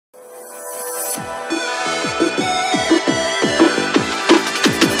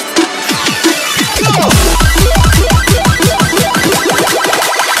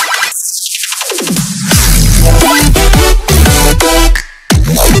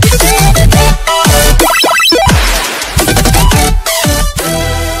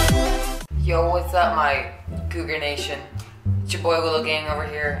It's your boy Little Gang over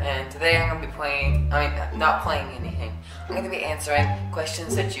here, and today I'm going to be playing, not playing anything. I'm going to be answering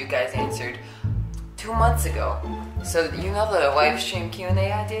questions that you guys answered 2 months ago. So, you know the live stream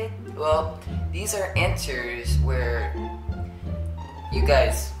Q&A I did? Well, these are answers where you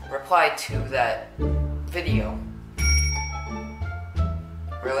guys replied to that video.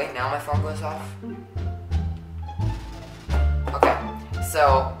 Really? Now my phone goes off? Okay,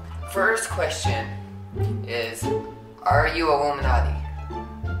 so first question is, are you Illuminati?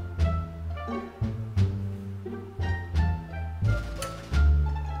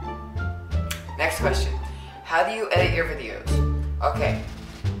 Next question, how do you edit your videos? Okay,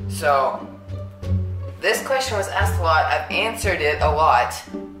 so this question was asked a lot. I've answered it a lot.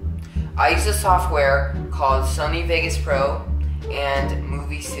 I use a software called Sony Vegas Pro and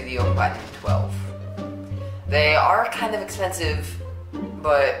Movie Studio Platinum 12. They are kind of expensive,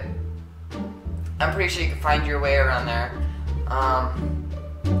 but I'm pretty sure you can find your way around there. I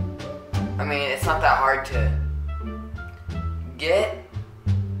mean, it's not that hard to get.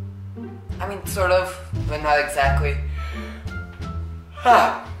 I mean, sort of, but not exactly.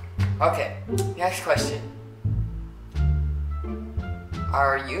 Okay, next question.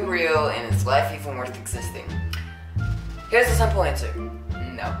 Are you real and is life even worth existing? Here's a simple answer.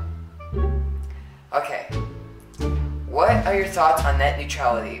 No. Okay. What are your thoughts on net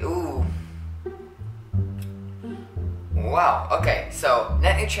neutrality? Ooh. Wow. Okay, so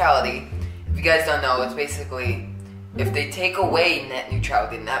net neutrality, if you guys don't know, it's basically if they take away net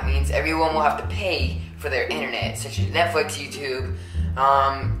neutrality, then that means everyone will have to pay for their internet, such as Netflix, YouTube,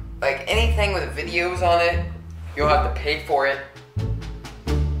 like anything with videos on it, you'll have to pay for it.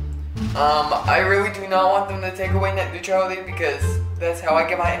 I really do not want them to take away net neutrality because that's how I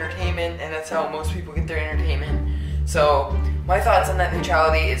get my entertainment and that's how most people get their entertainment. So, my thoughts on net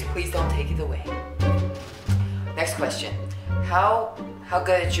neutrality is please don't take it away. Next question. How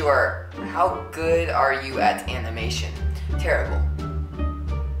good are you at animation? Terrible.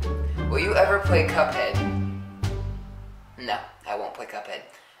 Will you ever play Cuphead? No, I won't play Cuphead.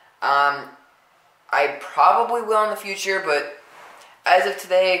 I probably will in the future, but as of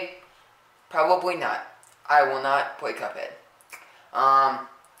today, probably not. I will not play Cuphead.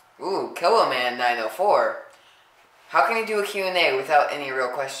 Killaman 904. How can you do a Q&A without any real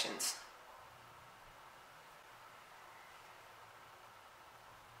questions?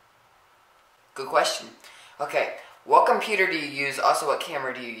 Good question. Okay, what computer do you use? Also, what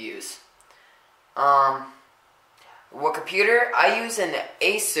camera do you use? What computer? I use an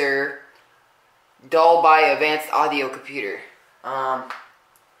Acer Dolby Advanced Audio computer.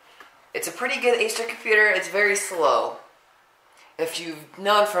 It's a pretty good Acer computer. It's very slow. If you've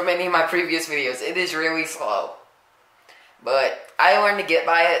known from any of my previous videos, it is really slow. But I learned to get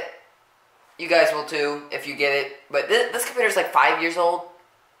by it. You guys will too, if you get it. But this computer is like 5 years old.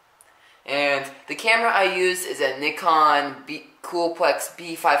 And the camera I use is a Nikon Coolplex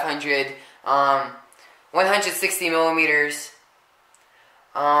B500, 160 millimeters.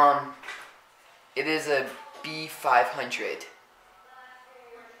 It is a B500.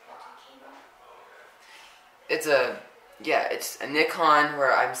 It's a Nikon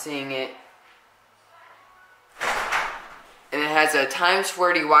where I'm seeing it. And it has a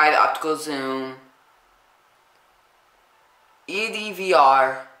 ×40 wide optical zoom.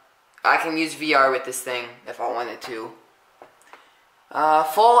 EDVR. I can use VR with this thing if I wanted to.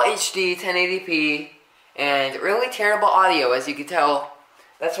 Full HD 1080p and really terrible audio, as you can tell.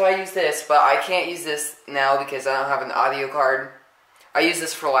 That's why I use this, but I can't use this now because I don't have an audio card. I use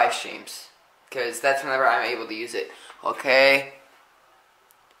this for live streams because that's whenever I'm able to use it. Okay.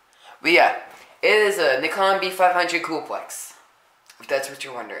 But yeah, it is a Nikon B500 Coolplex, if that's what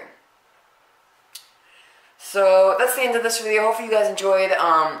you're wondering. So that's the end of this video. Hopefully you guys enjoyed.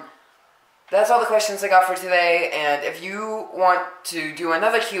 That's all the questions I got for today, and if you want to do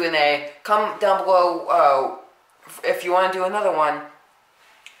another Q&A, comment down below if you want to do another one,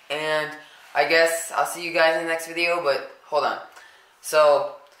 and I guess I'll see you guys in the next video, but hold on.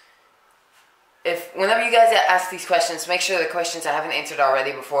 So, whenever you guys ask these questions, make sure the questions I haven't answered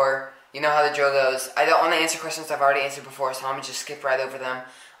already before, you know how the drill goes. I don't want to answer questions I've already answered before, so I'm going to just skip right over them.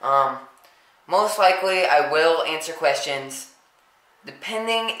 Most likely, I will answer questions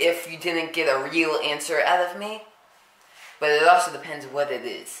depending if you didn't get a real answer out of me, but it also depends what it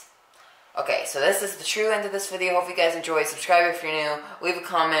is. Okay, so this is the true end of this video. Hope you guys enjoy. Subscribe if you're new. Leave a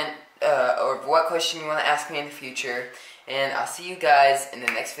comment or what question you want to ask me in the future. And I'll see you guys in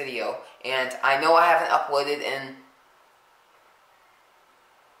the next video. And I know I haven't uploaded in...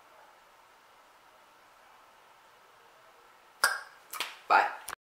 Bye.